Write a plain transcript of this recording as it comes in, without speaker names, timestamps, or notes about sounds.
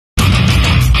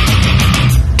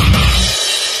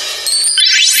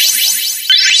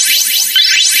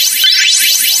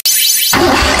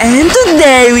And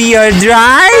today we are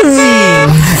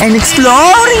driving and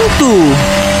exploring too.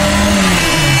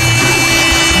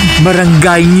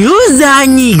 Barangay New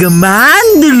ZAÑIGA,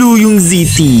 Mandaluyong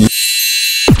City.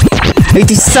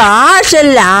 It is such a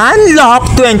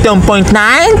landlocked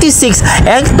 20.96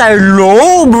 hectare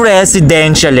low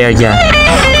residential area,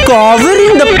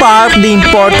 covering the part of the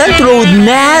important road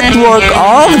network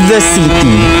of the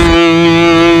city.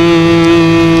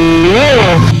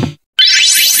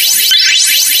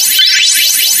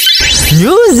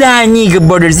 New ZAÑIGA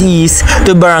borders east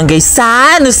to Barangay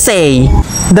San Jose.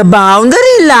 The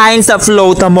boundary lines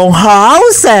afloat among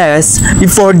houses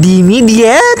before the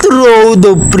immediate road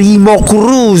of Primo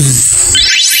Cruz.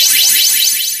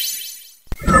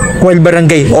 While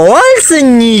Barangay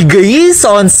ZAÑIGA is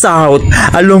on south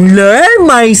along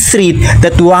Lermay Street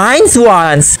that winds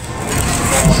once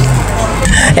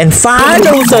and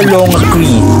follows along a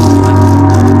creek.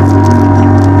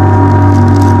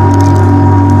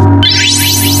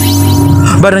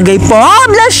 Barangay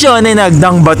Poblacion ay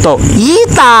Nagdang Bato,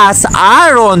 Itas,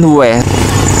 Aron West,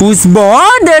 whose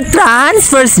border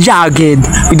transfers jagged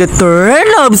with the turn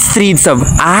of streets of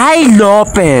I.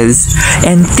 Lopez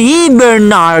and T.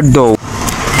 Bernardo,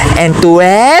 and to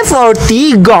F.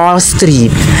 Ortiga Street,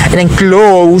 and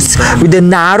enclosed with a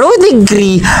narrow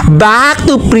degree back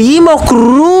to Primo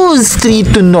Cruz Street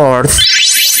to north.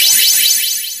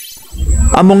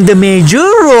 Among the major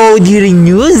road here in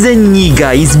New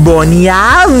ZAÑIGA is Bonnie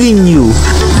Avenue,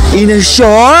 in a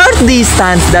short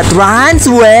distance that runs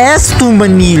west to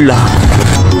Manila.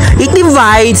 It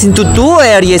divides into two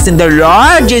areas and the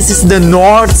largest is the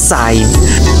north side.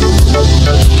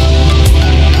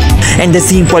 And the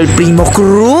simple Primo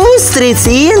Cruz Street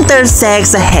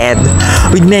intersects ahead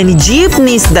with many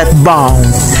jeepneys that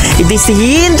bound. It is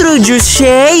introduced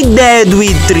shaded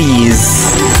with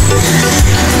trees.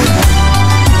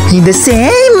 In the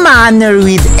same manner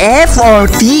with F.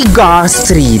 Ortiga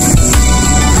Street,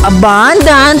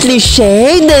 abundantly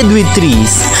shaded with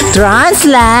trees,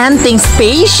 translanting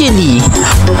spatially,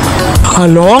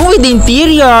 along with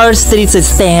interior streets that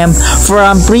stem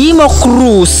from Primo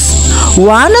Cruz.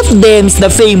 One of them is the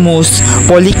famous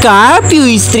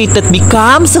Policarpio Street that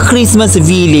becomes a Christmas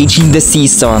village in the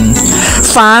season.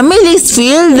 Families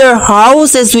fill their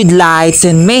houses with lights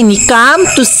and many come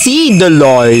to see the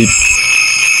Lord.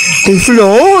 The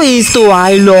flow is to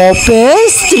I.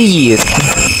 Lopez Street,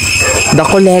 the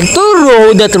collector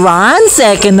road that runs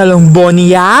second along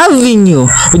Bonnie Avenue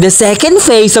with the second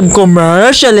phase of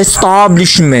commercial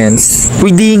establishments,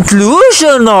 with the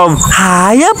inclusion of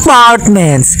high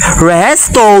apartments,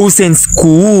 restos, and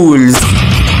schools.